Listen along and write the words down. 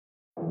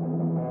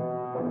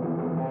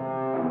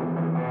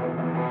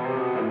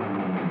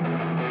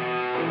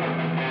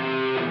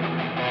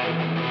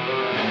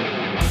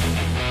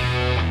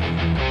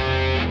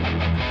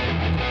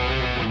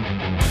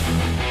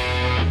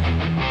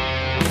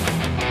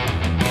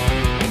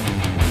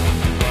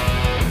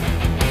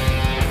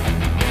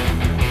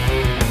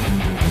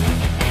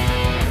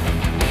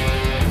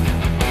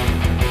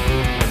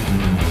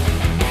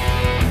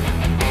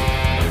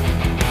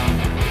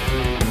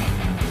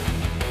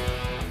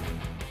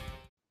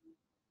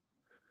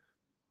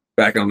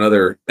Back on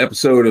another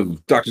episode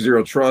of Dr.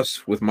 Zero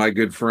Trust with my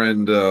good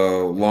friend,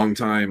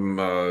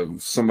 longtime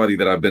somebody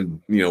that I've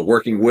been,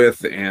 working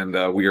with,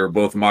 and we are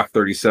both Mach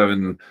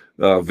 37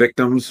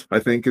 victims, I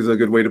think is a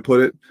good way to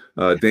put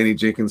it. Danny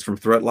Jenkins from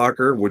Threat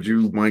Locker. Would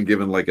you mind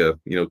giving like a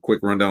quick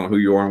rundown on who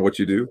you are and what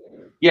you do?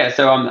 Yeah,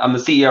 so I'm the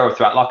CEO of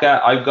Threat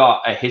Locker. I've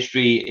got a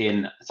history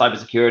in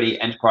cybersecurity,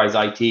 enterprise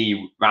IT,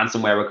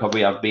 ransomware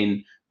recovery. I've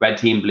been red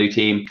team, blue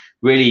team,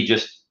 really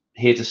just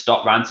here to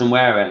stop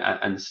ransomware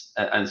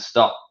and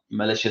stop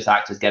malicious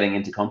actors getting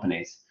into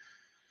companies.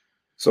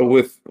 So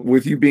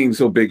with you being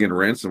so big in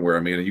ransomware,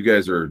 I mean, you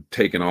guys are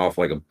taking off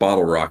like a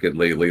bottle rocket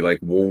lately. Like,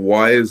 well,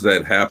 why is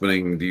that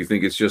happening? Do you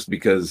think it's just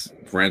because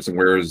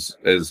ransomware is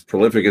as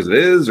prolific as it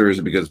is, or is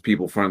it because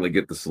people finally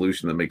get the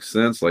solution that makes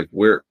sense? Like,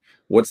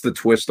 what's the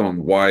twist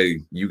on why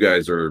you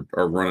guys are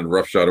running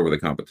roughshod over the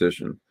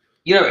competition?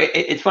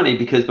 It's funny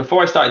because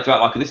before I started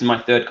Threat Locker, this is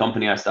my third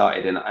company I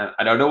started, and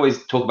I'd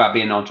always talk about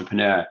being an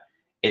entrepreneur.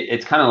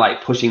 It's kind of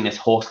like pushing this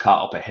horse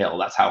cart up a hill.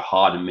 That's how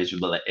hard and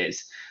miserable it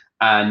is.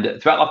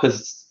 And Threat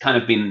Locker's kind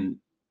of been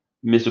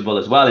miserable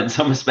as well in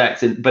some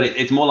respects, but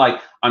it's more like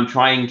I'm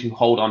trying to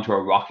hold onto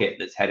a rocket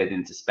that's headed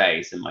into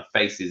space, and my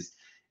face is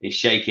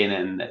shaking,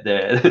 and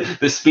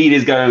the speed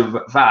is going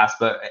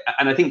fast.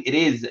 And I think it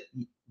is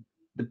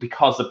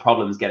because the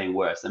problem is getting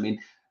worse. I mean,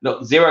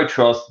 look, zero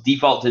trust,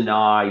 default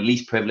deny,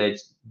 least privilege.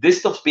 This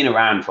stuff's been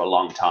around for a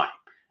long time.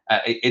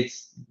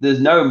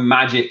 There's no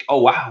magic.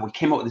 Oh wow, we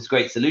came up with this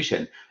great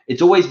solution.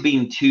 It's always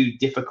been too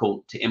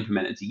difficult to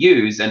implement and to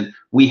use, and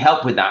we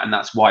help with that, and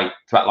that's why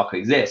Threat Locker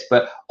exists.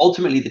 But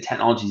ultimately, the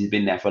technologies have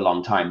been there for a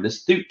long time.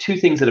 There's two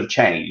things that have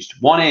changed.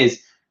 One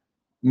is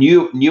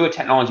newer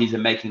technologies are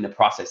making the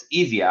process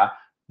easier,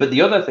 but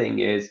the other thing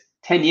is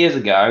 10 years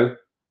ago,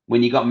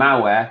 when you got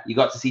malware, you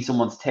got to see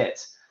someone's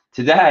tits.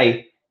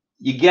 Today,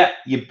 you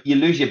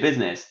lose your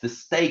business. The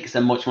stakes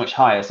are much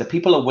higher, so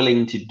people are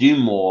willing to do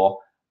more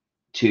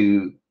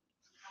to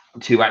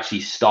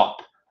actually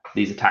stop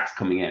these attacks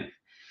coming in.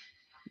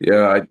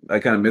 Yeah, I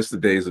kind of miss the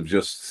days of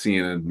just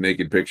seeing a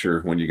naked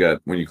picture when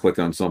you clicked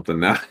on something.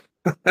 Now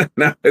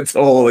now it's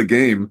all a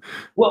game.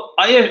 Well,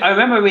 I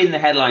remember reading the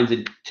headlines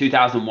in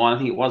 2001. I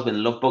think it was when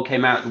Lovebug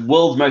came out. The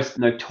world's most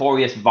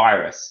notorious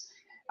virus.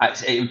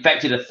 It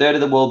infected a third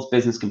of the world's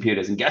business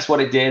computers, and guess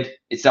what it did?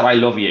 It said, "I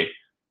love you."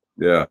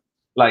 Yeah.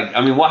 Like,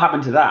 I mean, what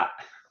happened to that?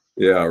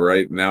 Yeah,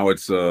 right. Now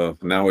it's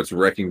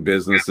wrecking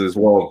businesses.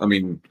 Well, I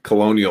mean,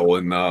 Colonial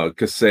and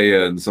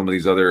Kaseya and some of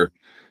these other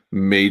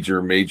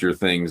major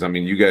things. I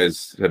mean, you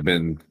guys have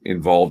been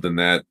involved in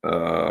that,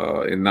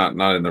 in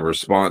not in the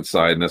response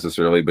side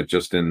necessarily, but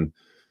just in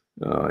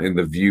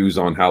the views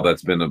on how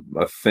that's been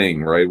a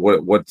thing, right?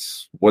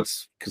 What's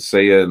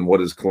Kaseya and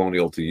what is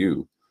Colonial to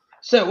you?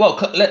 So, well,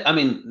 I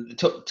mean,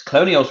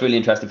 Colonial is really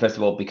interesting, first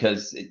of all,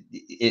 because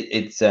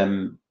it's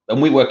and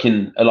we work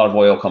in a lot of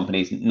oil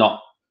companies,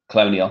 not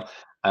Colonial,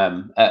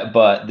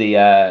 but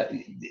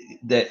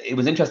it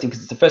was interesting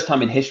because it's the first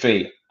time in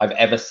history I've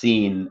ever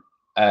seen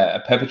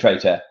a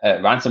perpetrator, a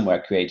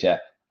ransomware creator,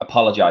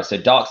 apologize. So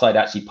DarkSide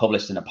actually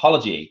published an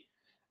apology,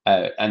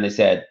 and they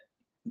said,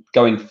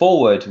 going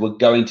forward, we're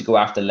going to go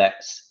after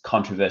less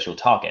controversial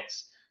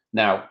targets.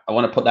 Now, I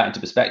want to put that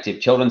into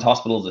perspective. Children's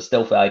hospitals are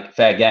still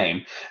fair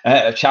game.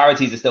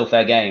 Charities are still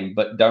fair game,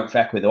 but don't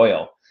feck with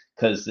oil,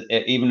 because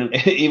even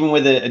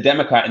with a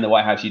Democrat in the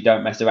White House, you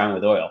don't mess around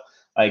with oil.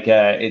 Like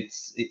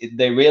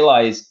they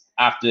realized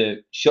after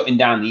shutting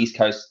down the East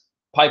Coast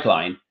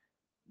pipeline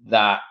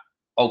that,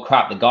 oh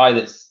crap, the guy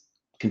that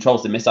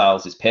controls the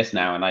missiles is pissed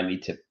now, and I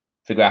need to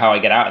figure out how I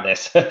get out of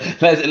this.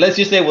 let's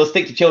just say we'll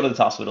stick to children's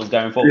hospitals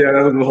going forward. Yeah,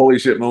 that was a holy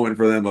shit moment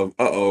for them of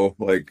uh-oh,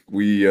 like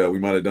we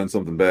might have done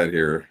something bad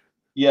here.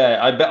 Yeah,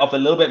 I bit off a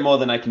little bit more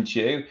than I can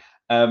chew.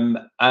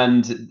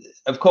 And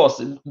of course,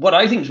 what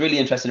I think is really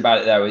interesting about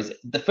it, though, is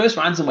the first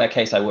ransomware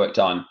case I worked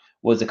on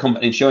was an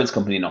insurance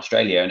company in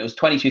Australia, and it was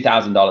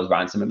 $22,000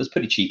 ransom. It was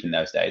pretty cheap in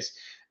those days.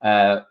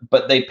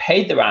 But they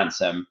paid the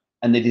ransom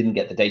and they didn't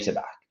get the data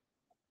back.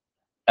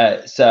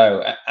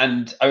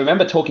 And I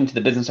remember talking to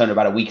the business owner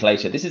about a week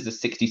later. This is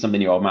a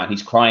 60-something-year-old man.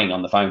 He's crying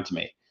on the phone to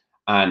me,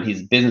 and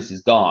his business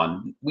is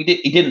gone.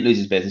 He didn't lose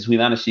his business. We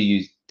managed to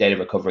use data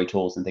recovery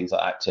tools and things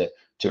like that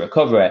to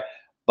recover it.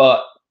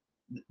 But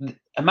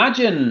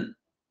imagine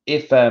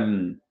if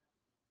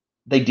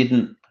they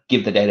didn't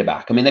give the data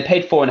back. I mean, they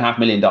paid $4.5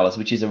 million,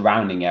 which is a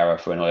rounding error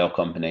for an oil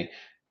company.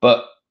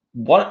 But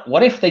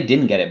what if they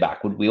didn't get it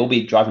back? Would we all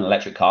be driving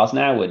electric cars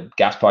now? Would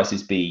gas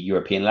prices be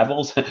European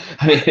levels?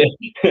 I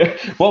mean,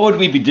 what would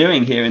we be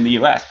doing here in the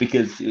US?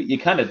 Because you're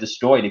kind of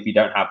destroyed if you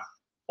don't have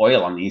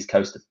oil on the east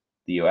coast of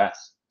the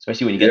US,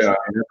 especially when you get. Yeah,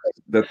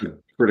 that's a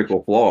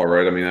critical flaw,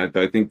 right? I mean,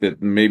 I think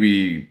that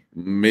maybe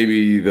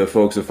the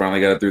folks have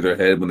finally got it through their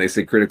head when they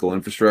say critical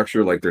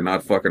infrastructure, like they're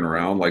not fucking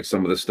around. Like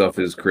some of the stuff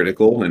is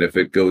critical, and if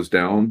it goes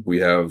down, we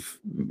have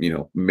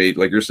made,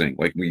 like you're saying,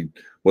 like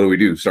what do we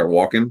do? Start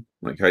walking?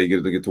 Like how you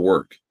get to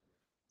work?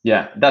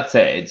 Yeah, that's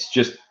it.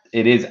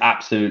 It is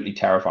absolutely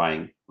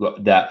terrifying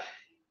that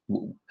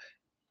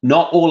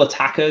not all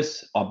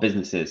attackers are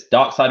businesses.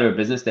 Dark are a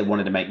business, they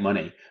wanted to make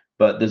money.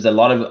 But there's a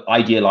lot of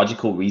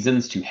ideological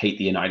reasons to hate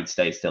the United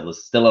States still.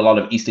 There's still a lot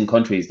of Eastern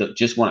countries that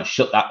just want to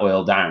shut that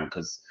oil down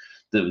because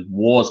the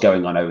war's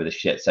going on over the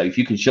shit. So if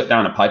you can shut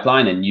down a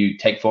pipeline and you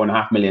take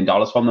 $4.5 million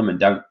from them and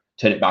don't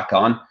turn it back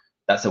on,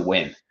 that's a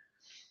win.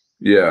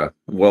 Yeah.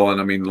 Well,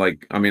 and I mean,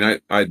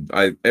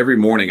 I every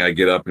morning I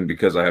get up, and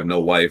because I have no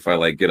wife, I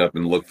like get up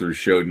and look through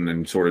Shodan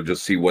and sort of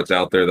just see what's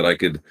out there that I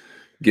could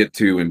get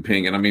to and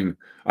ping. And I mean,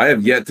 I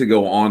have yet to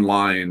go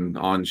online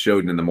on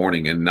Shodan in the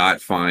morning and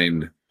not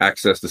find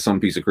access to some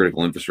piece of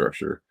critical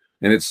infrastructure.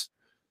 And it's,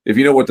 if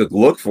you know what to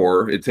look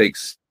for, it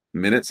takes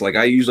minutes. Like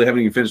I usually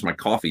haven't even finished my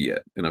coffee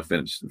yet, and I've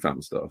finished and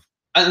found stuff.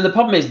 And the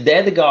problem is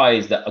they're the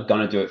guys that are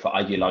going to do it for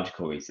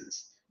ideological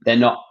reasons. They're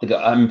not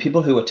the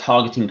people who are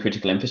targeting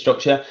critical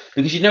infrastructure,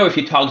 because if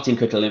you're targeting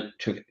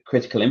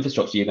critical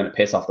infrastructure, you're going to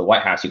piss off the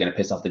White House, you're going to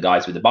piss off the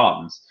guys with the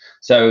bombs.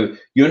 So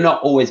you're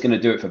not always going to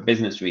do it for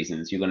business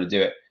reasons. You're going to do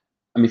it.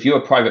 I mean, if you're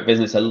a private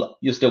business,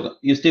 you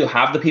still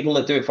have the people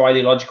that do it for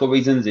ideological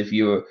reasons. If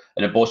you're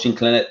an abortion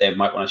clinic, they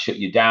might want to shut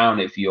you down.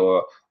 If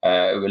you're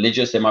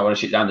religious, they might want to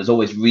shut you down. There's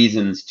always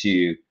reasons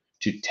to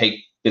take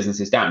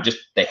businesses down. Just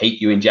they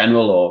hate you in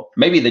general, or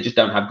maybe they just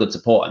don't have good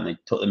support and they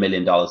took the $1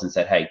 million and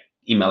said, hey,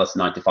 email us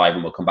 9 to 5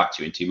 and we'll come back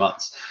to you in 2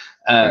 months.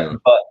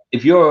 But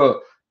if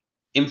you're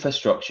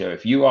infrastructure,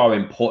 if you are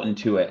important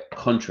to a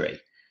country,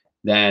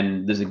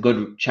 then there's a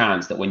good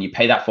chance that when you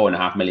pay that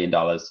 $4.5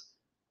 million,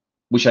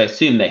 which I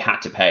assume they had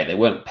to pay, they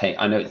weren't paying,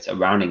 I know it's a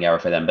rounding error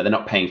for them, but they're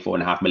not paying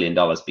 $4.5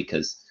 million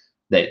because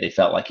they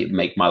felt like it would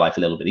make my life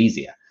a little bit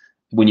easier.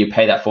 When you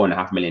pay that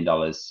 $4.5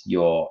 million,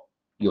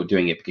 you're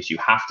doing it because you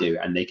have to,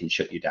 and they can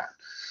shut you down.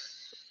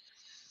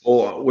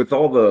 Well, with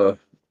all the,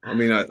 I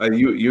mean,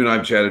 you and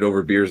I've chatted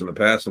over beers in the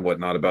past and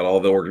whatnot about all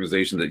the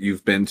organizations that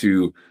you've been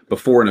to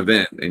before an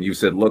event, and you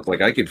said, look,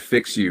 like I could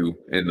fix you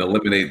and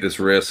eliminate this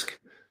risk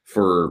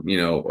for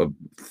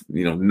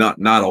not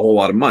a whole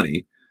lot of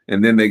money.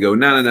 And then they go,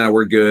 no,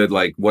 we're good,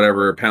 like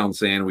whatever, pound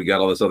sand, we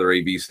got all this other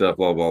AV stuff,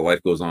 blah blah,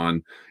 life goes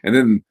on. And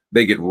then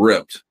they get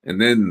ripped,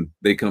 and then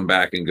they come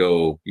back and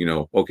go,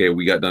 okay,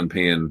 we got done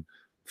paying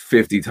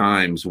 50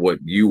 times what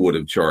you would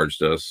have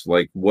charged us.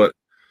 Like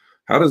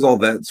how does all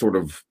that sort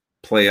of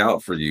play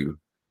out for you?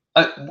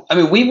 I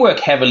mean, we work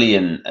heavily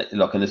in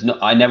look, and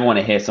I never want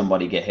to hear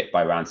somebody get hit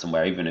by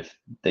ransomware, even if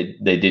they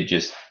did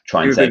just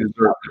try and save it,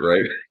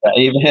 right?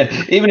 Even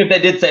if they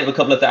did save a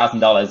couple of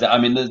 $1,000s. I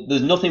mean,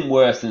 there's nothing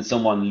worse than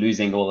someone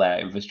losing all their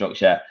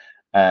infrastructure.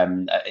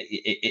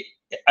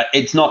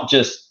 It's not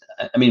just,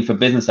 I mean, for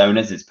business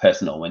owners, it's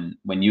personal.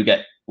 When you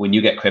get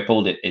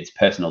crippled, it's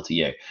personal to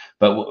you.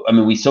 But I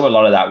mean, we saw a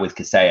lot of that with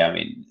Kaseya. I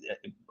mean,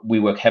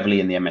 we work heavily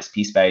in the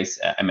MSP space.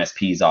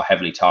 MSPs are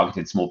heavily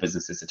targeted. Small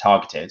businesses are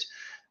targeted.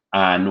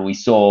 And we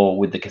saw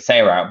with the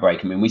Kaseya outbreak,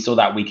 I mean, we saw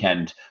that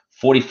weekend,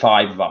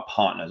 45 of our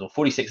partners, or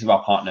 46 of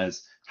our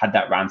partners had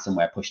that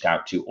ransomware pushed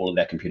out to all of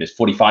their computers.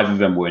 45 of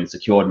them were in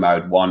secured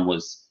mode. One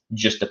was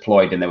just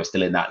deployed and they were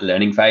still in that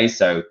learning phase,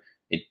 so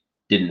it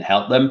didn't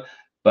help them.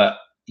 But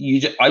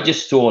I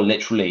just saw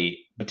literally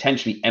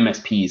potentially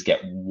MSPs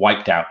get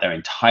wiped out their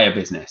entire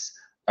business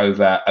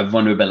over a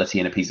vulnerability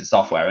in a piece of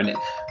software. And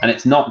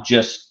it's not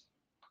just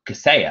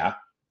Kaseya.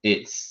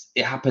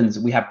 It happens.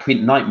 We have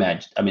Print Nightmare.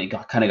 I mean,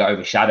 it kind of got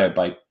overshadowed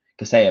by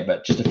Kaseya,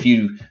 but just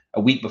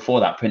a week before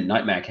that, Print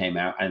Nightmare came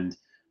out, and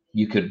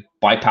you could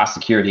bypass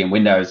security in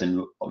Windows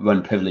and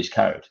run privileged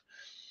code.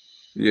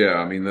 Yeah,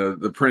 I mean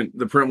the print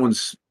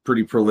one's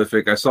pretty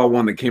prolific. I saw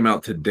one that came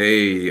out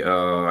today.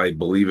 I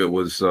believe it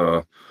was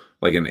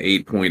like an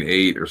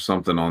 8.8 or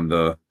something on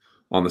the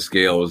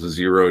scale. It was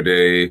a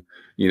 0-day.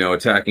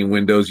 Attacking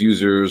Windows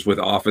users with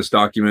Office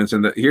documents.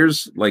 And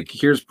here's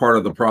part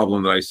of the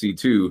problem that I see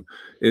too,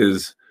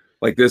 is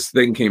like this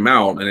thing came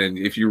out, and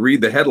if you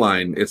read the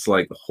headline, it's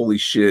like, holy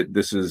shit,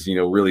 this is,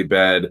 really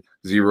bad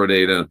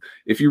 0-day.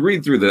 If you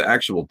read through the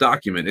actual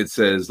document, it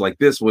says like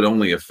this would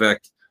only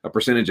affect a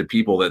percentage of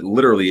people that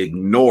literally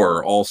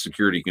ignore all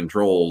security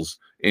controls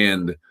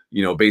and,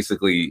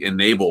 basically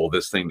enable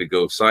this thing to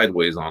go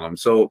sideways on them.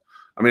 So,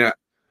 I mean,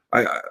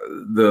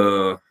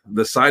 the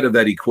side of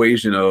that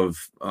equation of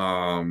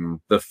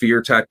the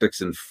fear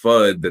tactics and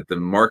FUD that the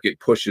market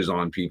pushes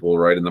on people,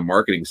 right, in the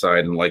marketing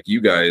side, and like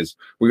you guys,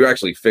 we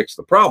actually fix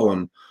the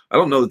problem. I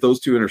don't know that those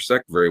two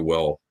intersect very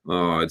well.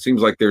 It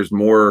seems like there's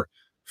more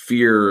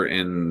fear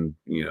and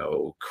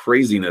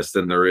craziness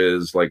than there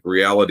is like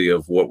reality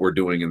of what we're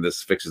doing, and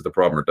this fixes the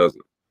problem or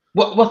doesn't.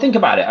 Well, think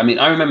about it. I mean,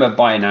 I remember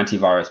buying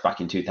antivirus back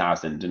in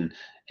 2000, and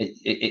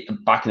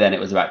back then it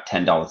was about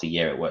 $10 a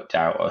year. It worked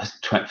out, or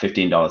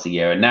 $15 a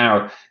year. And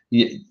now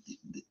the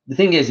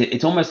thing is,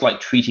 it's almost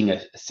like treating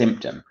a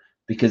symptom,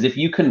 because if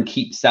you can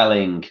keep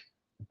selling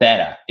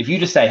better, if you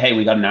just say, hey,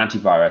 we got an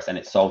antivirus and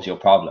it solves your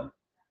problem,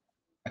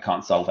 I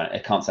can't sell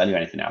you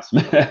anything else.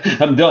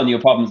 I'm done. Your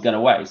problem's gone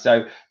away.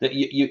 So that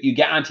you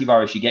get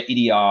antivirus, you get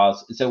EDRs.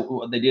 So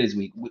what they do is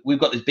we've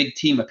got this big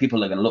team of people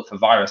that are going to look for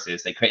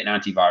viruses. They create an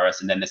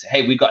antivirus, and then they say,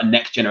 hey, we've got a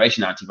next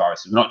generation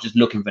antivirus. We're not just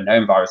looking for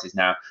known viruses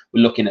now.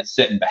 We're looking at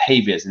certain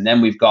behaviors. And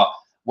then we've got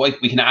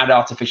we can add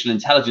artificial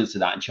intelligence to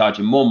that and charge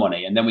you more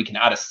money. And then we can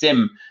add a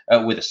sim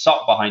with a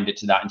SOC behind it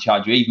to that and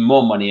charge you even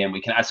more money. And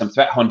we can add some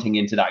threat hunting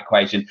into that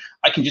equation.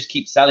 I can just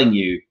keep selling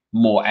you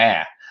more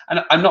air.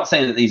 And I'm not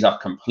saying that these are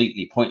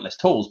completely pointless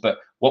tools, but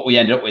what we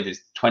end up with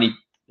is 20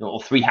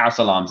 or 3 house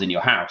alarms in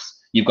your house.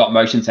 You've got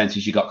motion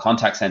sensors, you've got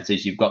contact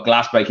sensors, you've got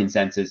glass breaking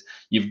sensors,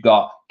 you've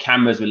got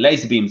cameras with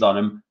laser beams on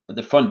them, but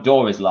the front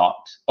door is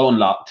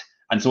unlocked,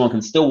 and someone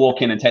can still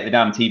walk in and take the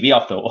damn TV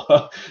off the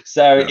wall.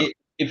 So Yeah.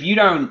 if you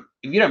don't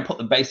put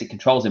the basic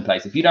controls in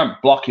place, if you don't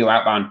block your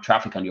outbound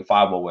traffic on your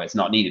firewall where it's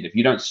not needed, if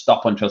you don't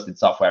stop untrusted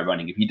software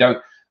running, if you don't,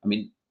 I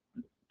mean,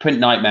 Print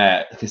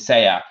Nightmare,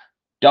 Kaseya,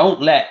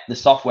 don't let the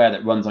software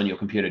that runs on your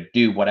computer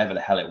do whatever the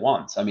hell it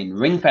wants. I mean,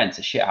 ring fence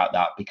a shit out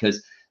that,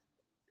 because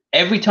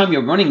every time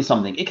you're running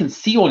something, it can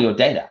see all your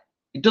data.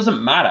 It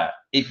doesn't matter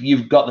if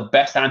you've got the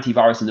best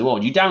antivirus in the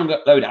world. You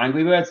download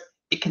Angry Birds,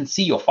 it can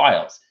see your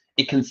files.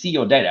 It can see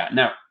your data.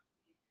 Now,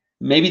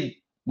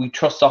 maybe we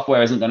trust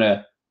software isn't going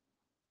to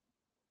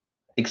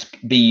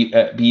be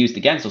used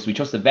against us. We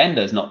trust the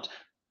vendors not,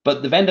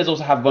 but the vendors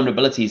also have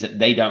vulnerabilities that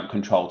they don't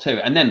control too.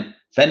 And then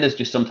vendors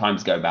just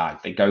sometimes go bad.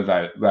 They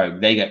go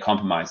rogue. They get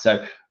compromised.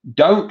 So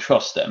don't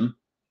trust them.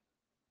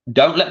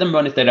 Don't let them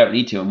run if they don't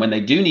need to. And when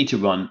they do need to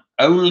run,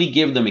 only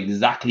give them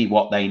exactly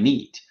what they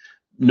need.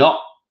 Not,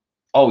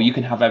 oh, you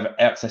can have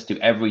access to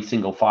every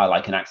single file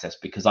I can access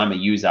because I'm a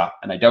user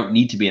and I don't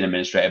need to be an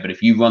administrator. But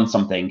if you run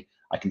something,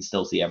 I can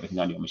still see everything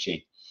on your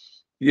machine.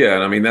 Yeah,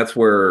 and I mean that's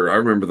where I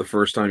remember the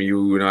first time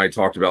you and I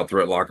talked about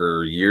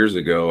ThreatLocker years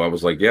ago. I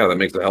was like, yeah, that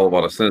makes a hell of a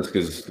lot of sense,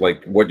 because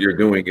like what you're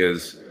doing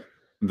is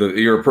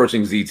you're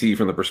approaching ZT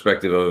from the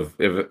perspective of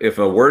if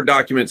a Word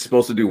document's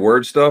supposed to do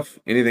Word stuff,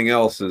 anything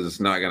else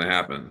is not going to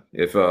happen.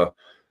 If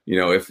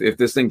if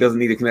this thing doesn't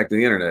need to connect to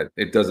the internet,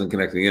 it doesn't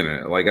connect to the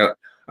internet. Like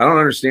I don't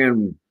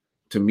understand,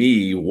 to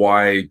me,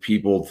 why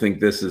people think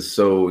this is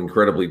so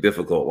incredibly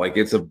difficult. Like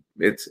it's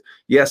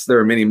yes, there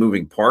are many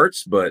moving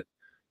parts, but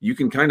you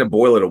can kind of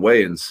boil it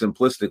away and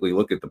simplistically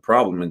look at the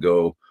problem and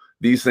go,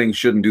 these things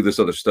shouldn't do this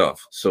other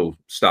stuff, so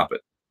stop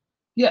it.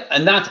 Yeah,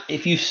 and that,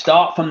 if you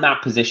start from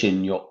that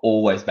position, you're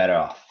always better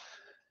off,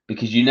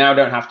 because you now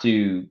don't have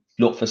to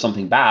look for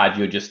something bad.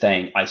 You're just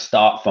saying, I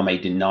start from a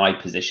denied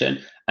position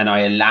and I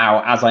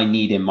allow as I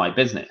need in my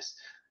business.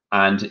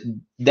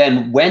 And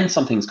then when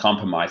something's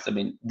compromised, I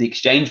mean, the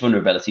Exchange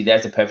vulnerability,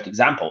 there's a perfect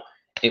example.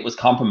 It was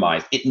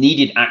compromised. It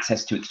needed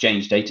access to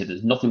Exchange data.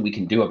 There's nothing we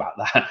can do about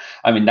that.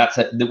 I mean,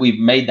 that we've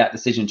made that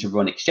decision to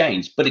run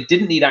Exchange, but it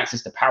didn't need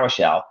access to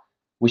PowerShell,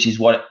 which is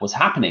what was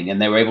happening.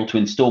 And they were able to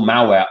install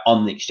malware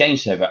on the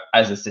Exchange server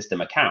as a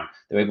system account.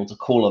 They were able to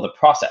call other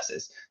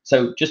processes.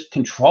 So just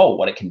control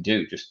what it can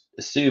do. Just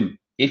assume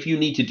if you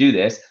need to do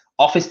this,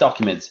 Office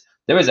documents,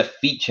 there is a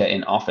feature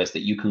in Office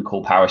that you can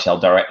call PowerShell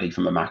directly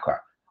from a macro.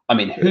 I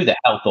mean, who the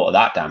hell thought of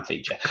that damn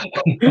feature?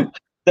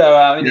 So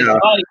I mean,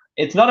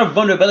 it's not a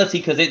vulnerability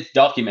because it's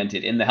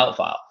documented in the help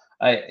file.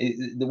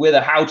 With a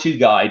how-to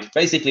guide,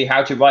 basically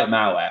how to write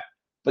malware.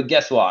 But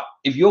guess what?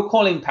 If you're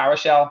calling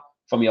PowerShell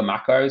from your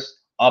macros,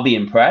 I'll be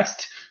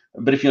impressed.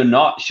 But if you're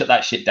not, shut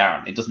that shit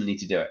down. It doesn't need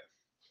to do it.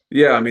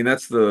 Yeah, I mean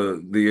that's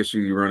the issue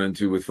you run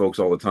into with folks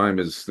all the time,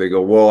 is they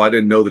go, well, I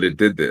didn't know that it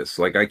did this.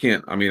 Like I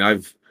can't, I mean,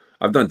 I've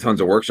done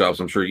tons of workshops,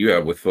 I'm sure you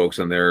have, with folks,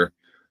 and they're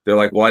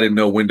like, well, I didn't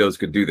know Windows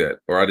could do that,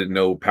 or I didn't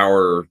know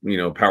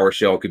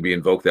PowerShell could be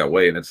invoked that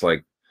way. And it's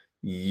like,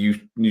 you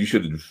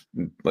should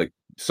have, like,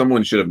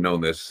 someone should have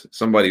known this.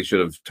 Somebody should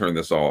have turned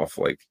this off.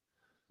 Like,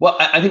 well,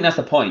 I think that's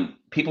the point.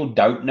 People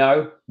don't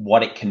know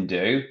what it can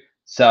do.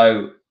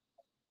 So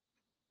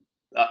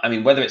I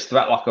mean, whether it's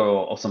ThreatLocker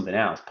or something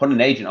else, put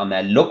an agent on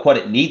there, look what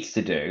it needs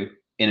to do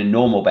in a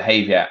normal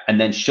behavior, and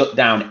then shut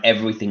down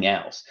everything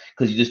else.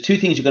 Because there's two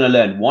things you're going to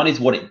learn. One is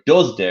what it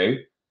does do,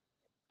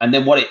 and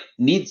then what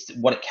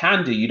it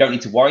can do, you don't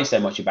need to worry so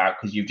much about,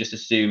 because you've just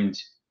assumed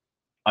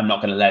I'm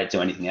not going to let it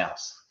do anything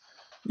else.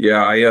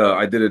 Yeah,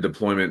 I did a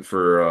deployment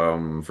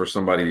for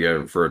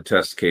somebody for a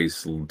test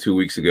case 2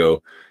 weeks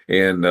ago,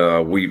 and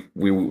we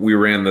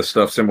ran the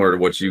stuff similar to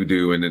what you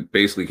do, and it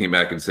basically came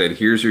back and said,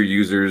 here's your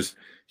users,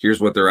 here's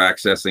what they're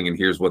accessing, and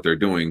here's what they're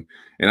doing.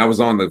 And I was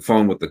on the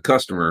phone with the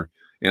customer,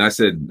 and I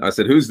said,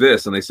 who's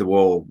this? And they said,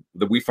 well,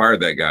 we fired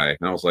that guy.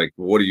 And I was like,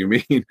 what do you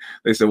mean?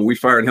 They said, well, we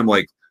fired him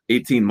like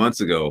 18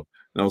 months ago.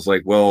 And I was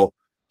like, well,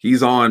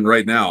 he's on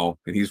right now,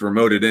 and he's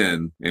remoted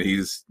in, and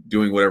he's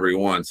doing whatever he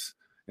wants.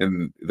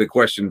 And the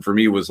question for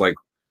me was like,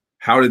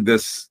 how did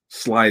this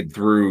slide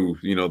through,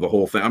 the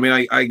whole thing? I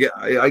mean,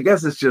 I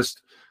guess it's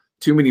just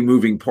too many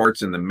moving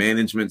parts, and the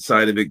management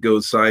side of it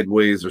goes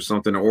sideways or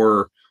something,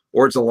 or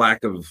it's a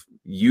lack of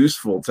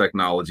useful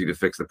technology to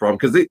fix the problem.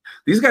 Because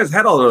these guys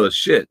had all of the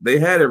shit. They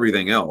had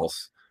everything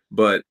else,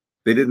 but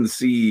they didn't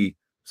see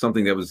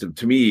something that was,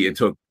 to me,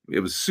 it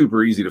was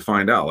super easy to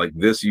find out, like,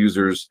 this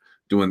user's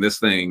doing this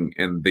thing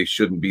and they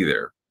shouldn't be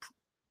there.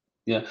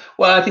 Yeah,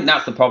 well, I think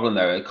that's the problem,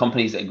 though.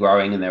 Companies that are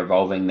growing and they're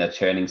evolving, they're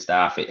churning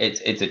staff.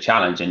 It's a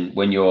challenge, and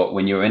when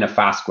you're in a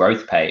fast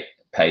growth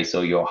pace,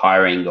 or you're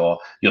hiring, or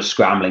you're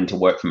scrambling to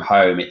work from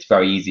home, it's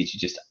very easy to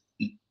just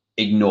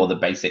ignore the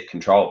basic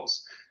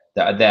controls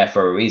that are there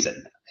for a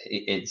reason.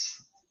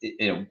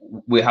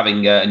 we're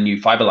having a new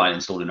fiber line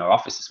installed in our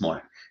office this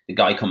morning. The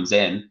guy comes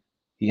in,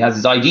 he has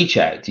his ID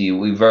checked.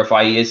 We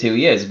verify he is who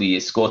he is. We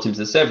escort him to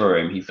the server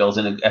room. He fills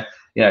in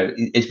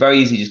it's very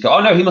easy to just go,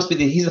 oh no,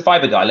 he's the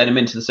fiber guy. Let him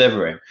into the server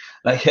room.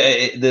 Like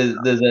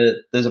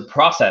there's a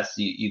process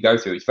you go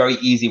through. It's very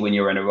easy when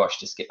you're in a rush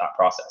to skip that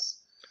process.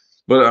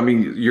 But I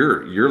mean,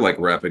 you're like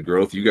rapid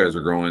growth. You guys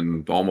are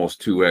growing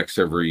almost 2x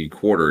every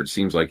quarter. It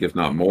seems like, if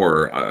not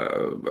more.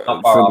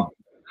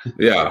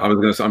 Yeah, I was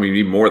gonna say, I mean,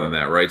 even more than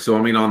that, right? So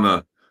I mean,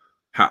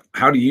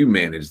 how do you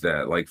manage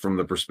that? Like, from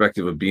the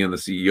perspective of being the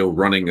CEO,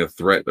 running a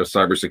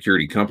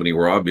cybersecurity company,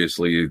 where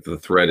obviously the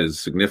threat is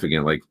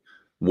significant. Like,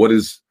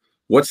 what's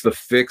the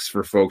fix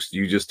for folks? Do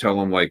you just tell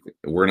them, like,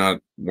 we're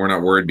not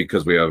worried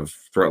because we have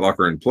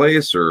ThreatLocker in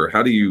place, or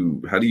how do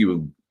you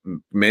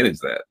manage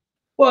that?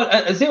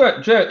 Well,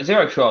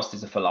 zero trust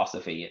is a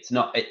philosophy. It's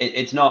not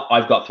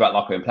I've got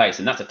ThreatLocker in place,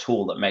 and that's a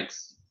tool that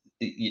makes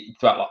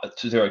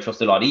zero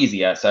trust a lot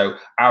easier. So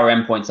our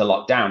endpoints are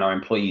locked down. Our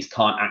employees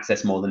can't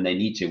access more than they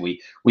need to.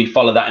 We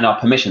follow that in our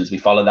permissions. We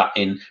follow that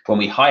in when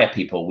we hire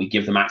people. We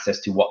give them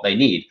access to what they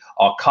need.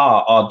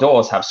 Our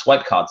doors have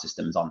swipe card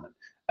systems on them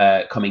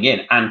coming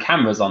in, and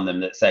cameras on them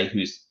that say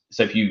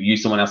so if you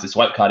use someone else's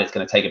swipe card, it's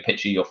going to take a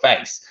picture of your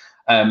face.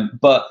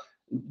 But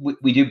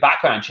we do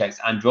background checks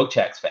and drug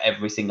checks for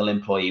every single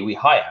employee we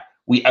hire.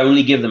 We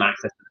only give them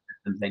access to the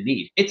systems they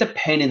need. It's a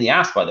pain in the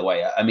ass, by the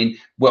way. I mean,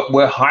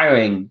 we're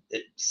hiring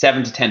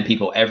 7 to 10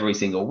 people every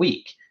single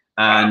week,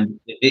 and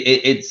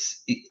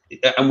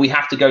and we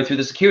have to go through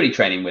the security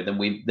training with them.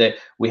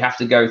 We have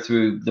to go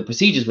through the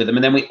procedures with them,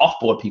 and then we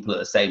offboard people at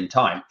the same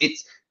time.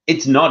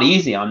 It's not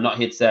easy. I'm not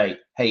here to say,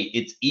 hey,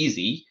 it's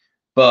easy,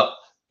 but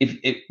if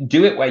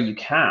do it where you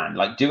can,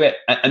 like, do it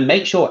and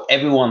make sure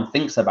everyone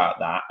thinks about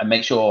that, and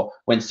make sure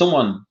when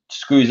someone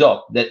screws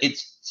up that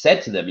it's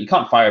said to them. You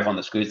can't fire everyone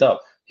that screws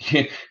up.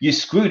 You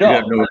screwed up. You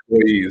have no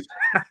employees.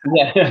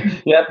 Yeah,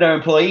 you have no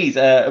employees.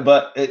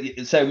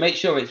 So make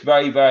sure it's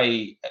very,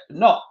 very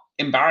not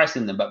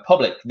embarrassing them, but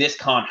public. This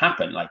can't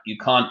happen. Like, you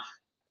can't,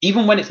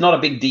 even when it's not a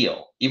big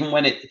deal, even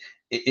when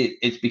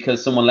it's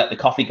because someone let the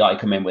coffee guy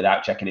come in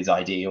without checking his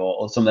ID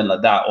or something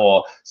like that,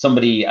 or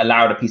somebody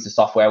allowed a piece of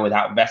software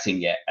without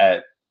vetting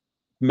it.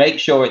 Make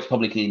sure it's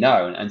publicly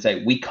known and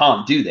say, we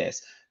can't do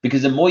this,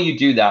 because the more you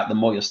do that, the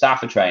more your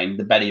staff are trained,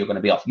 the better you're going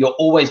to be off. You're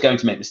always going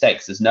to make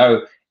mistakes.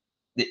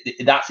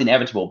 That's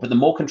inevitable. But the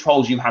more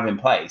controls you have in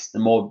place, the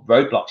more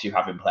roadblocks you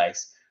have in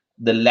place,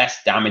 the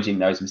less damaging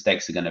those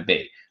mistakes are going to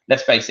be.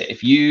 Let's face it.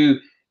 If you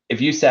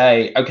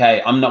say,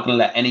 okay, I'm not going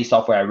to let any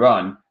software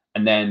run,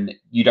 and then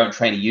you don't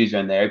train a user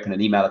and they open an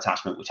email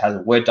attachment which has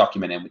a Word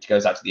document in, which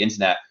goes out to the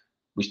internet,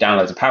 which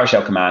downloads a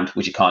PowerShell command,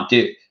 which you can't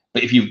do.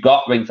 But if you've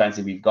got ring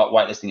fencing, if you've got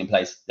whitelisting in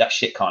place, that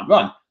shit can't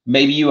run.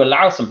 Maybe you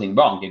allow something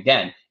wrong.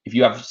 Again, if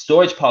you have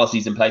storage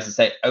policies in place that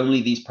say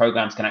only these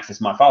programs can access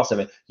my file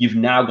server, you've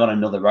now got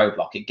another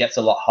roadblock. It gets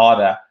a lot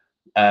harder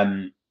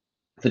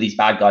for these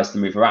bad guys to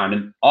move around.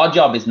 And our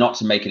job is not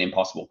to make it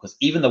impossible, because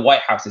even the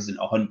White House isn't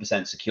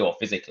 100% secure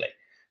physically.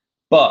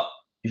 But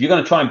if you're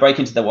going to try and break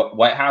into the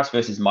White House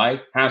versus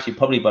my house, you've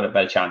probably got a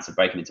better chance of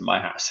breaking into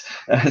my house.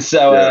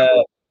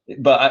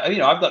 But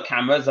I've got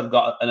cameras, I've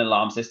got an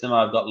alarm system,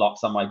 I've got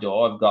locks on my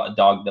door, I've got a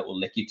dog that will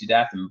lick you to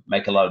death and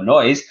make a lot of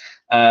noise.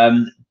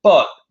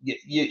 But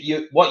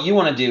what you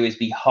want to do is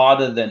be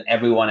harder than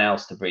everyone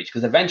else to breach,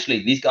 because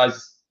eventually these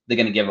guys, they're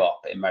going to give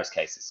up in most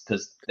cases,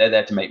 because they're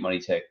there to make money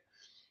too.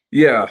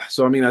 Yeah.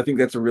 So I mean, I think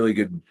that's a really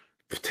good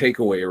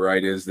takeaway,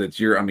 right? Is that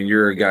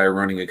you're a guy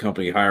running a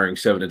company, hiring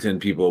 7 to 10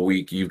 people a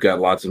week. You've got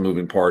lots of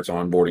moving parts,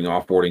 onboarding,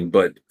 offboarding,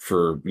 but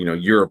for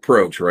your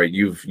approach, right?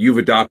 You've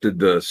adopted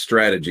the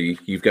strategy.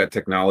 You've got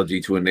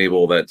technology to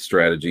enable that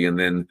strategy, and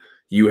then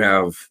you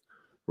have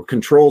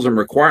controls and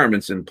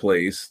requirements in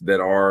place that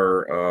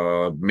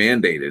are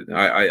mandated.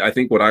 I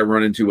think what I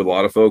run into with a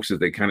lot of folks is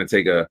they kind of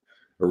take a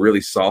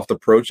really soft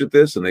approach at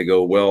this, and they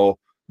go, well,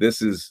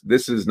 this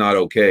is not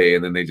okay,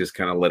 and then they just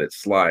kind of let it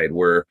slide.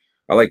 Where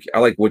I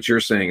like what you're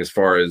saying as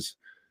far as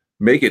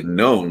make it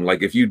known.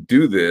 Like, if you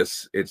do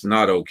this, it's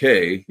not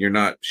okay. You're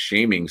not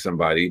shaming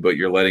somebody, but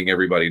you're letting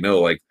everybody know,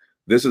 like,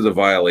 this is a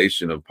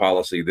violation of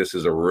policy. This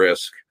is a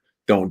risk.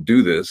 Don't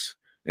do this.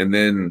 And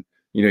then,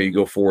 you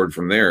go forward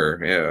from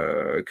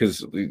there. Because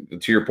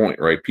to your point,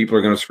 right? People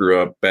are going to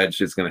screw up. Bad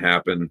shit's going to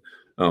happen.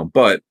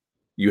 But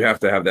you have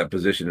to have that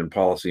position and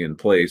policy in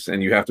place,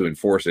 and you have to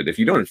enforce it. If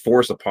you don't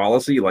enforce a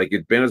policy, like,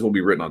 it may as well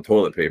be written on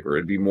toilet paper.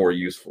 It'd be more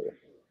useful.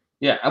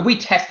 Yeah, and we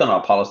test on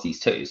our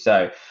policies too.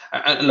 So,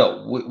 and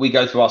look, we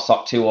go through our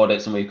SOC 2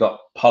 audits, and we've got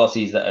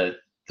policies that are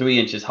 3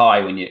 inches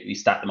high when you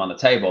stack them on the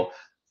table.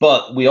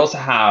 But we also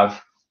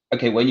have,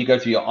 okay, when you go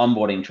through your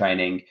onboarding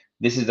training,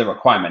 this is the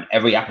requirement.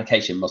 Every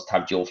application must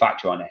have dual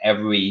factor on it.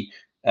 Every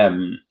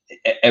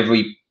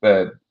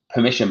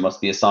permission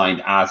must be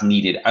assigned as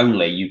needed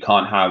only. You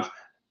can't have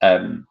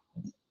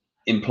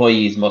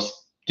employees must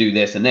do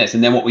this and this.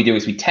 And then what we do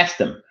is we test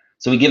them.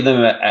 So we give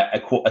them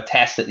a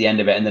test at the end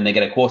of it, and then they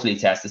get a quarterly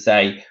test to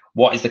say,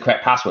 what is the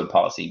correct password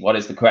policy? What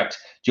is the correct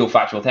dual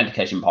factor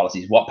authentication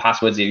policies? What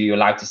passwords are you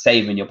allowed to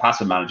save in your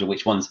password manager?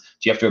 Which ones do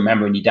you have to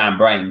remember in your damn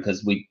brain?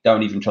 Because we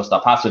don't even trust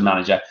our password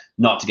manager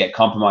not to get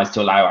compromised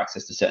to allow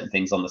access to certain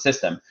things on the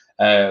system.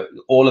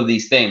 All of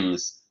these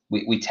things,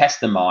 we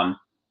test them on,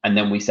 and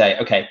then we say,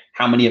 okay,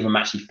 how many of them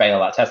actually fail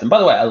that test? And by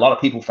the way, a lot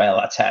of people fail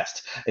that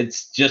test.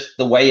 It's just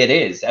the way it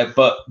is.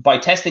 But by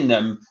testing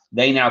them,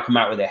 they now come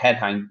out with their head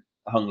hung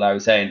low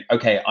saying,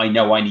 okay, I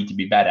know I need to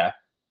be better.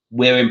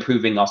 We're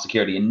improving our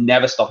security, and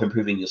never stop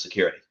improving your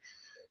security.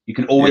 You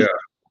can always.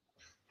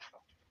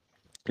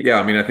 Yeah.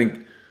 I mean, I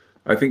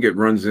think it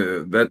runs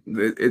that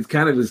it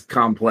kind of is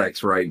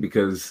complex, right?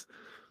 Because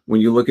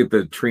when you look at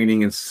the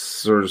training and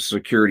sort of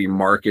security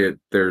market,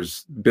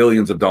 there's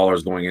billions of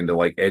dollars going into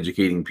like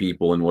educating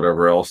people and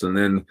whatever else. And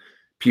then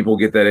people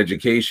get that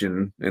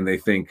education and they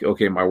think,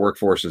 okay, my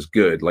workforce is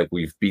good. Like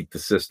we've beat the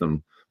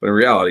system. But in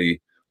reality,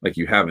 like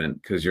you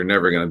haven't, because you're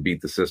never going to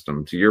beat the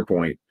system. To your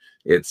point,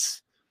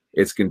 it's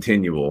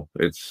continual.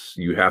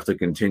 You have to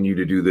continue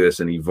to do this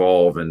and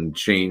evolve and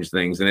change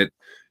things. And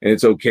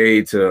it's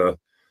okay to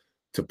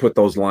put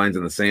those lines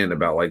in the sand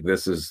about like,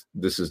 this is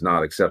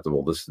not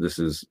acceptable. This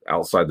is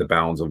outside the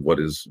bounds of what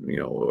is,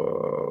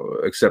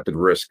 accepted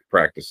risk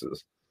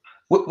practices.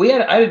 I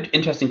had an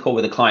interesting call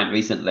with a client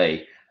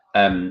recently.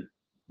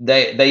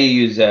 They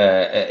use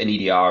an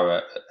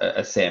EDR,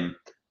 a SIM,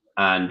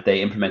 and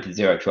they implemented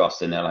Zero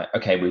Trust. And they're like,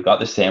 okay, we've got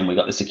the SIM, we've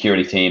got the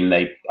security team.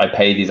 I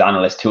pay these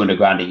analysts 200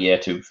 grand a year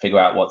to figure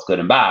out what's good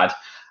and bad.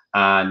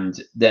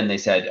 And then they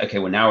said, okay,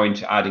 well, now we're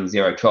into adding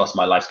Zero Trust.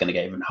 My life's going to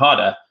get even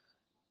harder.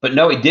 But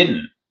no, it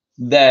didn't.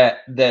 Their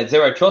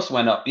Zero Trust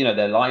went up.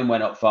 Their line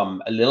went up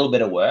from a little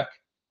bit of work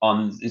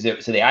on zero.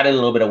 So they added a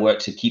little bit of work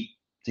to keep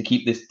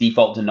this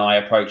default deny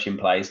approach in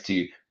place,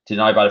 to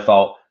deny by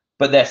default.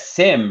 But their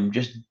SIM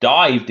just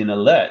dived in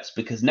alerts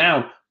because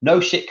now no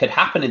shit could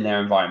happen in their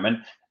environment.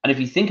 And if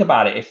you think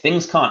about it, if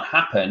things can't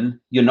happen,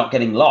 you're not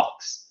getting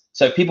logs.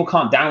 So if people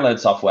can't download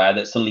software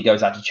that suddenly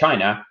goes out to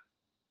China,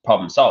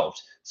 problem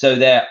solved. So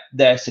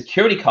their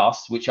security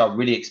costs, which are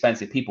really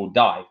expensive, people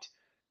dived.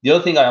 The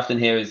other thing I often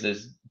hear is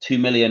there's 2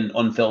 million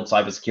unfilled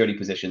cybersecurity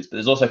positions, but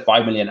there's also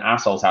 5 million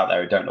assholes out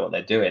there who don't know what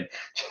they're doing,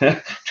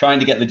 trying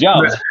to get the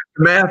jobs.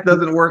 Math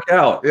doesn't work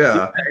out.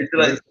 Yeah.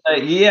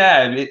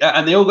 Yeah.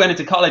 And they all go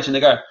into college and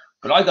they go,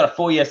 but I got a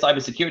 4-year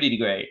cybersecurity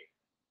degree.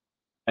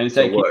 And you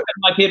say, can you send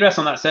my IP address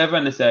on that server?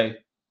 And they say,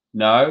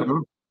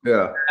 no.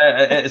 Yeah.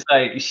 It's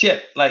like,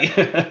 shit. Like,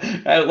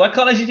 what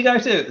college did you go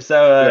to?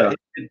 So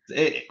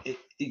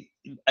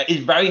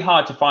it's very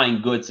hard to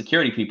find good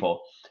security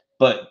people.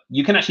 But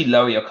you can actually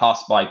lower your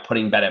costs by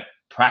putting better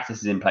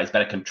practices in place,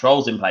 better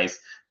controls in place,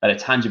 better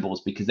tangibles,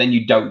 because then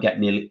you don't get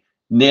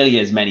nearly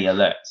as many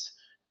alerts.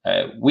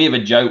 We have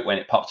a joke when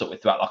it pops up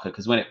with ThreatLocker,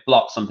 because when it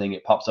blocks something,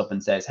 it pops up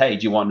and says, hey,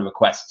 do you want to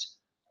request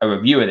a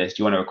review of this?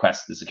 Do you want to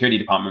request the security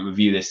department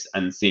review this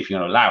and see if you're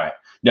going to allow it?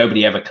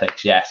 Nobody ever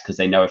clicks yes, because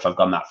they know if I've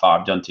gone that far,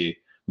 I've done too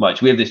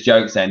much. We have this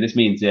joke saying this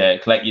means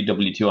collect your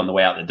W-2 on the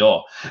way out the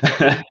door.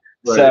 Right.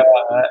 So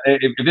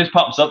if this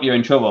pops up, you're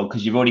in trouble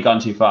because you've already gone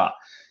too far.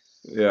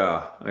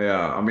 Yeah.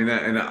 I mean,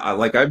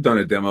 I've done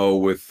a demo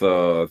with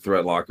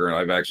ThreatLocker, and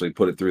I've actually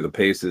put it through the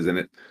paces,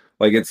 and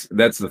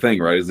that's the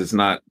thing, right? Is it's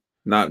not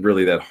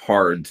really that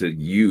hard to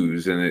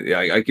use, and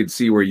I could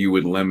see where you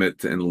would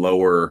limit and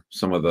lower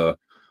some of the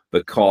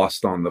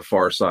cost on the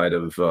far side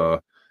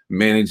of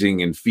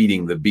managing and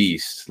feeding the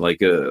beast.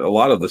 Like a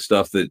lot of the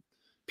stuff that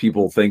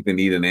people think they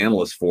need an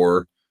analyst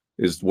for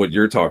is what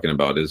you're talking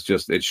about. Is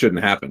just, it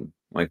shouldn't happen.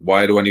 Like,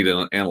 why do I need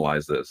to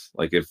analyze this?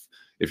 Like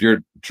if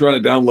you're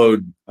trying to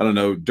download, I don't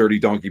know, dirty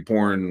donkey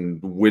porn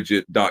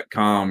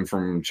widget.com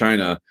from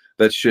China,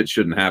 that shit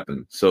shouldn't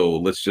happen. So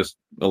let's just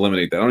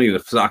eliminate that. I don't need a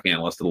SOC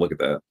analyst to look at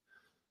that.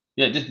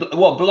 Yeah, just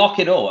block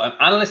it all.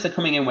 Analysts are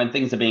coming in when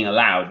things are being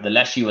allowed. The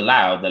less you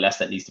allow, the less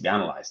that needs to be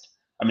analyzed.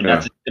 I mean,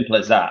 that's as simple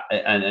as that.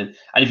 And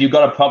if you've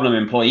got a problem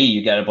employee,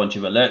 you get a bunch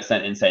of alerts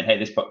sent in saying, hey,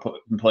 this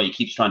employee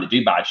keeps trying to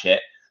do bad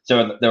shit.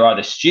 So they're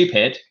either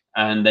stupid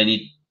and they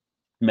need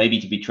maybe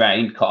to be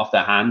trained, cut off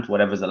their hand,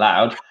 whatever's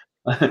allowed,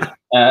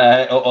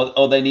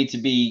 or they need to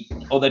be,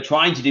 or they're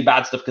trying to do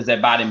bad stuff because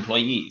they're bad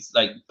employees.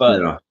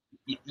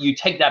 You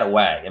take that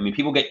away. I mean,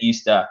 people get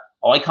used to,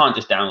 I can't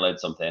just download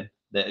something.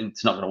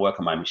 It's not going to work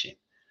on my machine.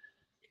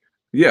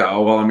 Yeah,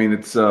 well, I mean,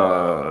 it's a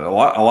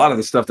lot of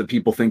the stuff that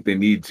people think they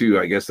need too.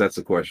 I guess that's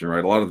the question,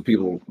 right? A lot of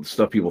the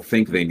stuff people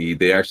think they need,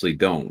 they actually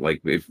don't.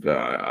 Like, if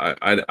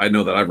I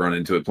know that I've run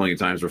into it plenty of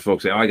times where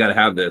folks say, "Oh, I got to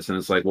have this," and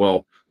it's like,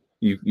 well,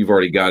 you've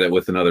already got it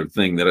with another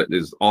thing that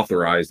is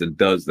authorized and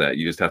does that.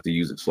 You just have to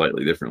use it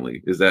slightly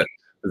differently. Does that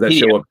PDF.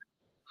 Show up?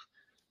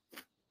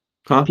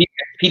 Huh?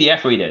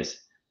 PDF readers.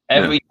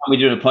 Every time we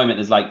do a deployment,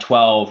 there's like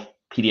 12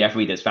 PDF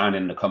readers found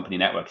in the company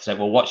network. It's like,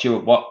 well, what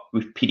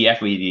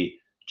PDF reader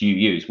do you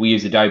use? We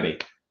use Adobe.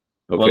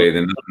 Okay,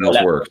 then nothing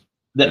else works.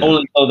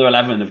 All the other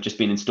 11 have just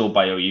been installed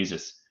by your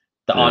users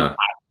that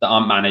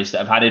aren't managed, that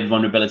have added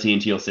vulnerability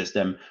into your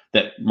system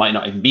that might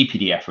not even be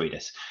PDF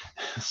readers.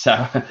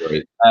 So,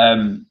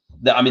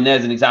 I mean,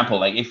 there's an example.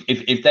 Like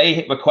if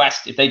they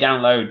request, if they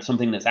download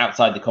something that's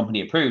outside the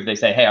company approved, they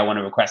say, hey, I want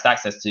to request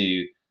access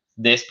to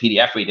this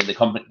PDF reader.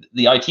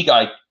 The IT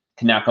guy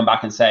can now come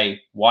back and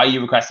say, why are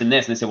you requesting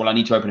this? And they say, well, I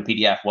need to open a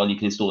PDF. Well, you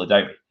can install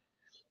Adobe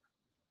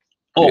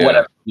or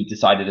whatever you've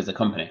decided as a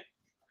company.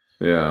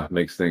 Yeah,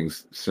 makes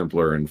things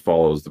simpler and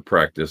follows the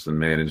practice and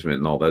management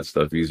and all that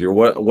stuff easier.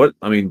 What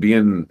I mean,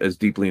 being as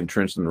deeply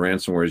entrenched in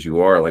ransomware as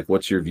you are, like,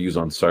 what's your views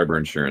on cyber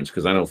insurance?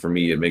 Because I know for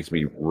me, it makes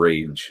me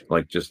rage,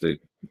 like just the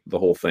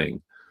whole thing.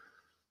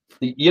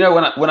 You know,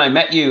 when I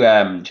met you,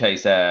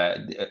 Chase,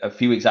 a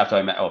few weeks after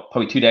I met, or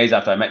probably 2 days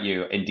after I met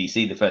you in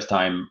DC the first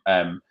time,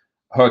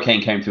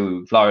 hurricane came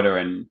through Florida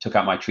and took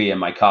out my tree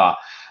and my car.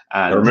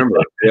 And I remember.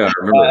 Yeah, I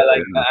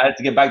remember. I had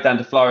to get back down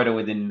to Florida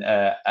within,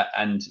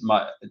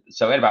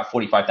 so we had about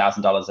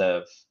 $45,000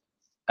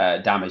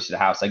 of damage to the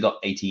house. I got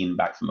 18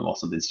 back from them or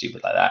something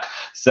stupid like that.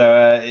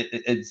 So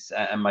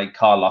and my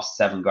car lost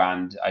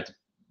 $7,000. I had to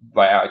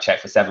write out a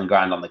check for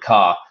 $7,000 on the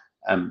car.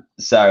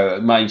 So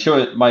my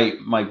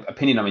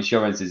opinion on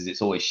insurance is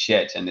it's always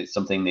shit, and it's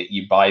something that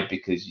you buy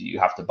because you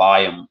have to buy,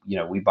 and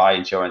we buy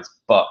insurance.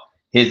 But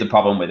here's the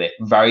problem with it: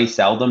 very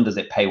seldom does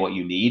it pay what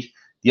you need.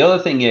 The other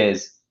thing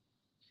is,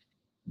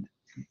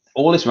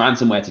 all this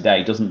ransomware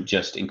today doesn't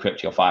just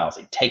encrypt your files;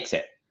 it takes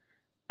it.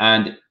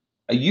 And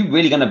are you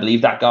really going to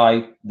believe that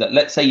guy? That,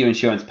 let's say your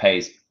insurance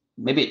pays,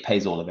 maybe it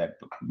pays all of it,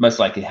 but most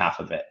likely half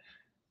of it.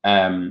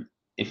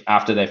 If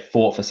after they've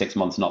fought for 6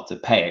 months not to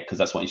pay it, because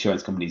that's what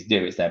insurance companies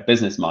do, it's their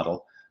business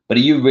model. But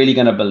are you really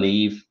going to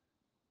believe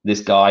this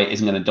guy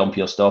isn't going to dump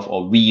your stuff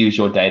or reuse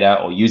your data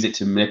or use it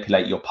to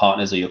manipulate your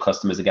partners or your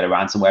customers and get a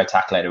ransomware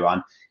attack later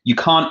on? You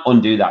can't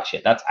undo that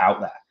shit. That's out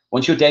there.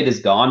 Once your data's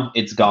gone,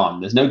 it's gone.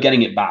 There's no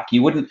getting it back.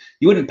 You wouldn't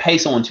pay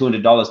someone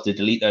 $200 to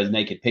delete those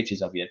naked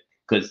pictures of you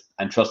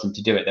and trust them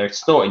to do it. They're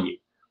extorting you.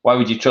 Why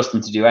would you trust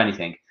them to do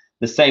anything?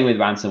 The same with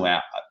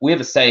ransomware. We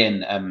have a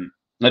saying, I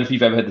don't know if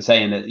you've ever heard the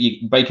saying that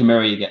you break a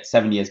mirror, you get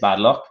 7 years bad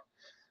luck.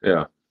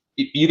 Yeah.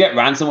 You get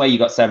ransomware, you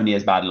got 7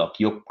 years bad luck.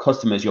 Your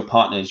customers, your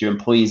partners, your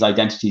employees'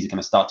 identities are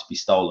going to start to be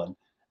stolen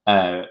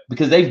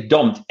because they've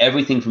dumped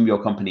everything from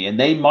your company, and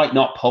they might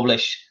not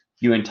publish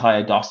your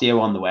entire dossier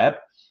on the web,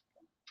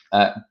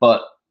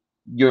 but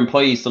your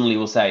employees suddenly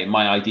will say,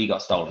 my ID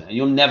got stolen, and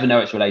you'll never know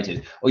it's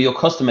related. Or your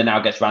customer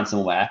now gets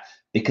ransomware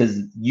because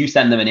you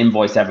send them an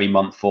invoice every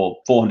month for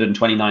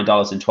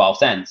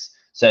 $429.12.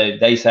 So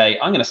they say,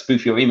 I'm going to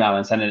spoof your email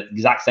and send an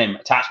exact same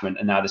attachment,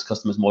 and now this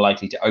customer is more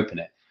likely to open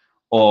it.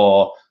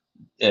 Or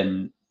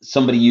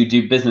somebody you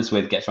do business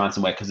with gets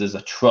ransomware because there's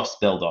a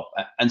trust buildup.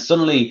 And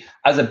suddenly,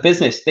 as a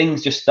business,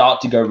 things just start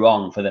to go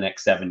wrong for the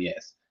next 7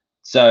 years.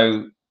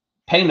 So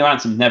paying the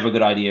ransom is never a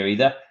good idea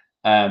either.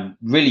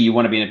 Really, you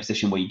want to be in a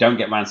position where you don't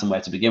get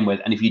ransomware to begin with.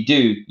 And if you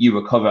do, you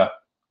recover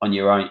on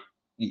your own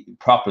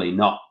properly,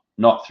 not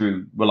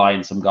through relying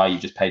on some guy you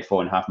just paid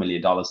 $4.5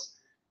 million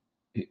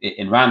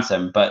in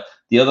ransom. But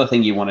the other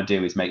thing you want to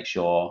do is make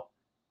sure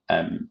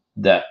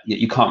that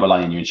you can't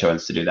rely on your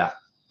insurance to do that,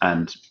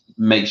 and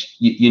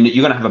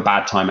you're going to have a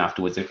bad time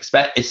afterwards,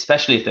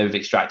 especially if they've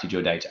extracted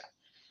your data.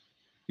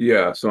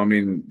 Yeah, so I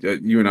mean,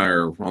 you and I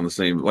are on the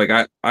same. Like,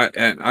 I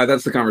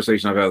that's the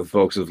conversation I've had with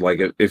folks of, like,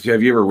 if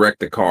have you ever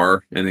wrecked a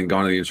car and then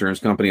gone to the insurance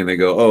company and they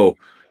go, oh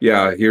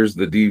yeah, here's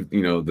the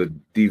the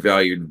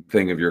devalued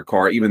thing of your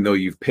car, even though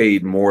you've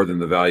paid more than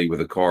the value of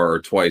the car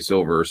twice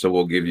over, so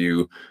we'll give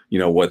you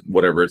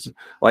whatever it's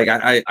like.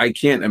 I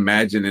can't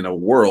imagine in a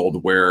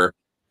world where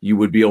you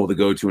would be able to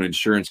go to an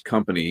insurance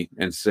company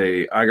and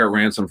say, I got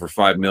ransom for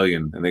 $5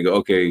 million, and they go,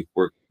 okay,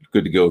 we're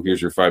good to go.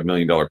 Here's your $5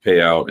 million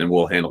payout, and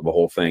we'll handle the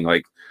whole thing.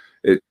 Like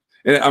it.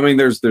 And I mean,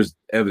 there's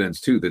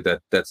evidence too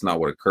that's not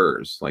what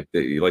occurs. Like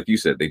you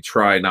said, they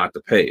try not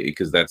to pay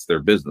because that's their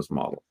business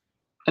model.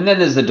 And then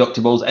there's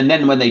deductibles, and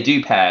then when they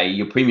do pay,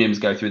 your premiums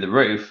go through the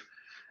roof,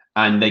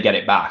 and they get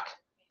it back.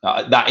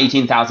 That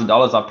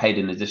 $18,000 I've paid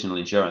in additional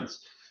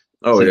insurance.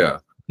 Oh, so, yeah.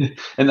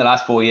 In the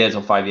last 4 years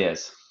or 5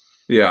 years.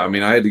 Yeah, I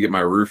mean, I had to get my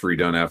roof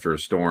redone after a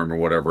storm or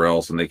whatever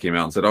else, and they came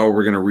out and said, "Oh,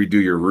 we're going to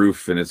redo your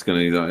roof, and it's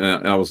going to."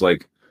 And I was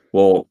like,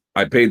 "Well,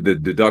 I paid the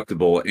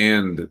deductible,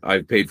 and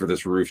I paid for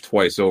this roof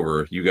twice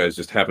over. You guys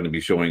just happen to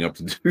be showing up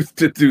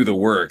to do the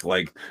work.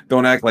 Like,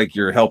 don't act like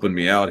you're helping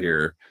me out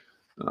here."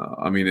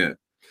 I mean,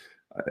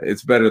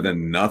 it's better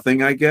than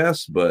nothing, I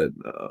guess, but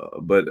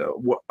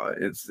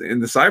it's in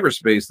the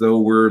cyberspace, though.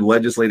 We're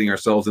legislating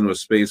ourselves into a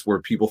space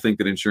where people think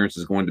that insurance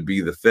is going to be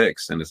the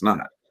fix, and it's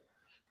not.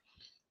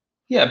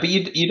 Yeah, but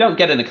you don't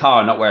get in a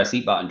car and not wear a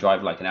seatbelt and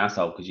drive like an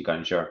asshole because you got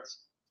insurance.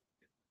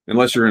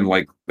 Unless you're in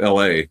like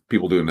LA,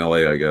 people do it in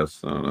LA, I guess.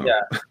 I don't know.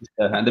 Yeah,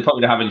 and they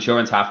probably don't have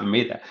insurance half of them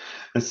either.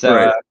 So,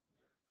 right.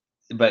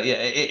 But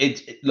yeah,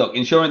 look,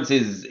 insurance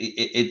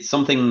it's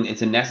something.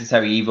 It's a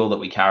necessary evil that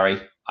we carry.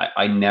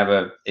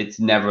 It's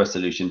never a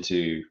solution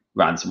to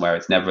ransomware.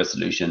 It's never a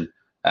solution.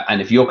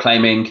 And if you're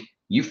claiming,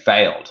 you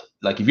failed.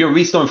 Like if you're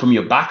restoring from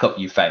your backup,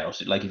 you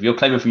failed. Like if you're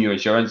claiming from your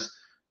insurance,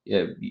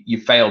 you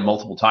failed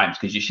multiple times,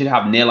 because you should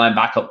have nearline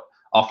backup,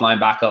 offline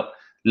backup,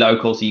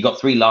 local. So you got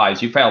 3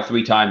 lives. You failed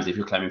 3 times if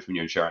you're claiming from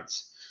your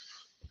insurance.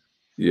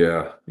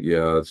 Yeah,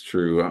 yeah, that's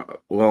true.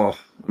 Well,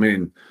 I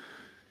mean,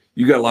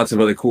 you got lots of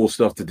other cool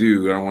stuff to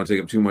do. I don't want to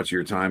take up too much of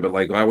your time, but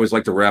like I always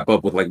like to wrap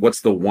up with like,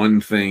 what's the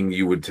one thing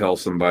you would tell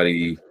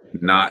somebody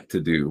not to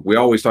do? We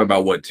always talk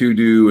about what to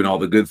do and all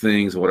the good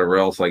things and whatever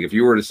else. Like if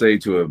you were to say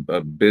to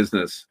a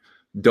business,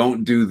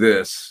 don't do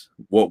this,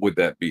 what would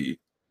that be?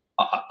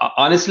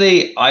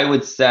 Honestly, I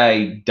would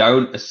say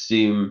don't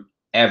assume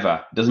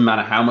ever. Doesn't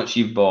matter how much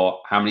you've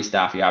bought, how many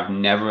staff you have,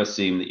 never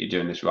assume that you're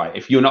doing this right.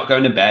 If you're not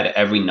going to bed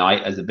every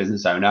night as a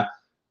business owner,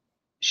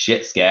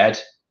 shit scared,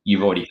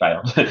 you've already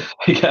failed.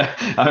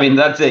 I mean,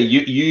 that's it.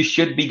 You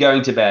should be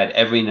going to bed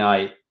every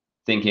night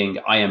thinking,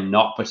 I am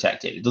not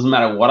protected. It doesn't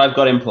matter what I've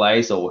got in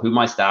place or who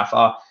my staff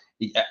are.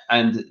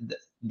 And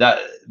that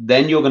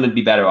then you're going to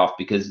be better off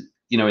because,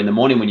 you know, in the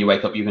morning when you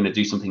wake up, you're going to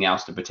do something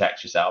else to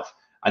protect yourself.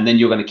 And then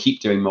you're going to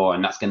keep doing more,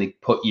 and that's going to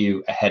put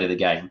you ahead of the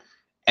game.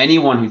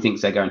 Anyone who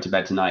thinks they're going to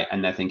bed tonight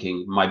and they're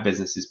thinking, my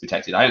business is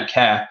protected, I don't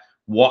care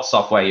what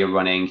software you're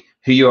running,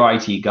 who your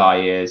IT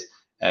guy is,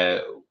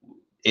 there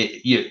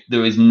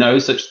is no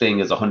such thing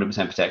as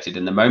 100% protected.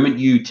 And the moment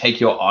you take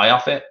your eye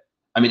off it,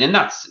 I mean,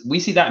 and we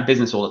see that in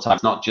business all the time.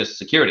 It's not just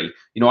security.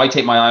 You know, I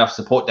take my eye off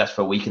support desk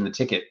for a week in the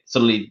ticket.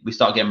 Suddenly we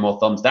start getting more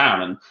thumbs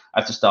down, and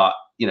I have to start,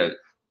 you know,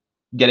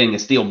 getting a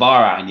steel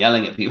bar out and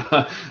yelling at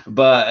people.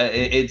 But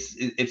it's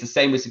the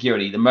same with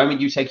security. The moment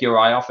you take your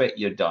eye off it,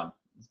 you're done.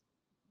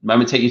 The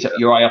moment you take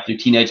your eye off your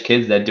teenage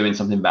kids, they're doing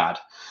something bad.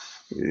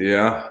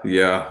 Yeah,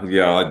 yeah,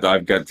 yeah.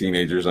 I've got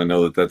teenagers. I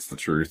know that that's the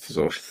truth.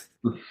 So,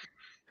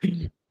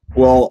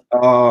 well,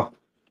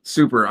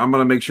 super. I'm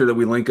gonna make sure that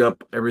we link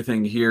up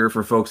everything here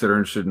for folks that are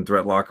interested in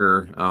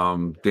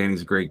ThreatLocker.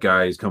 Danny's a great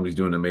guy. His company's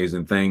doing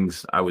amazing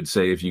things. I would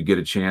say if you get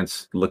a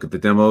chance, look at the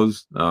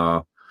demos.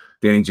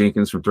 Danny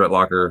Jenkins from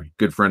ThreatLocker,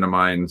 good friend of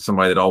mine,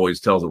 somebody that always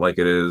tells it like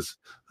it is.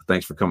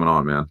 Thanks for coming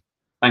on, man.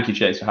 Thank you,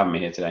 Chase, for having me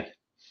here today.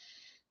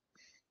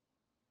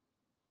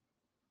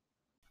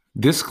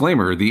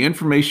 Disclaimer: the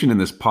information in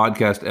this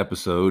podcast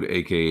episode,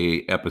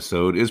 aka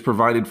episode, is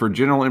provided for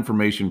general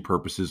information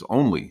purposes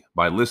only.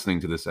 By listening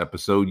to this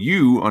episode,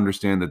 you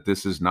understand that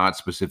this is not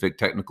specific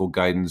technical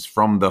guidance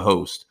from the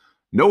host.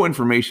 No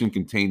information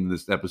contained in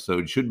this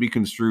episode should be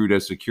construed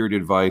as security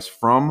advice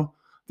from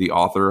the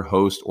author,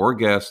 host, or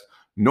guest,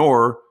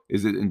 nor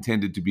is it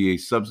intended to be a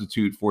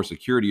substitute for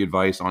security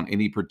advice on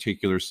any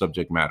particular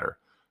subject matter.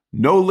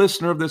 No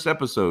listener of this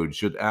episode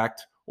should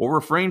act or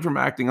refrain from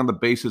acting on the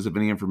basis of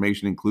any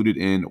information included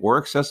in or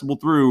accessible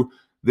through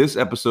this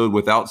episode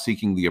without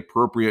seeking the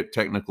appropriate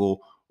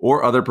technical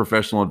or other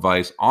professional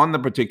advice on the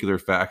particular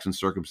facts and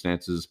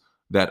circumstances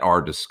that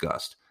are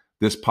discussed.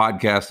 This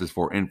podcast is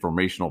for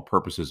informational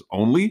purposes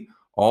only.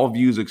 All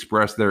views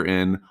expressed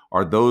therein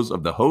are those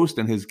of the host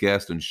and his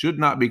guest and should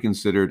not be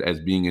considered as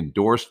being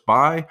endorsed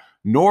by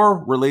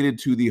nor related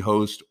to the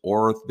host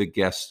or the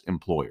guest's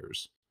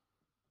employers.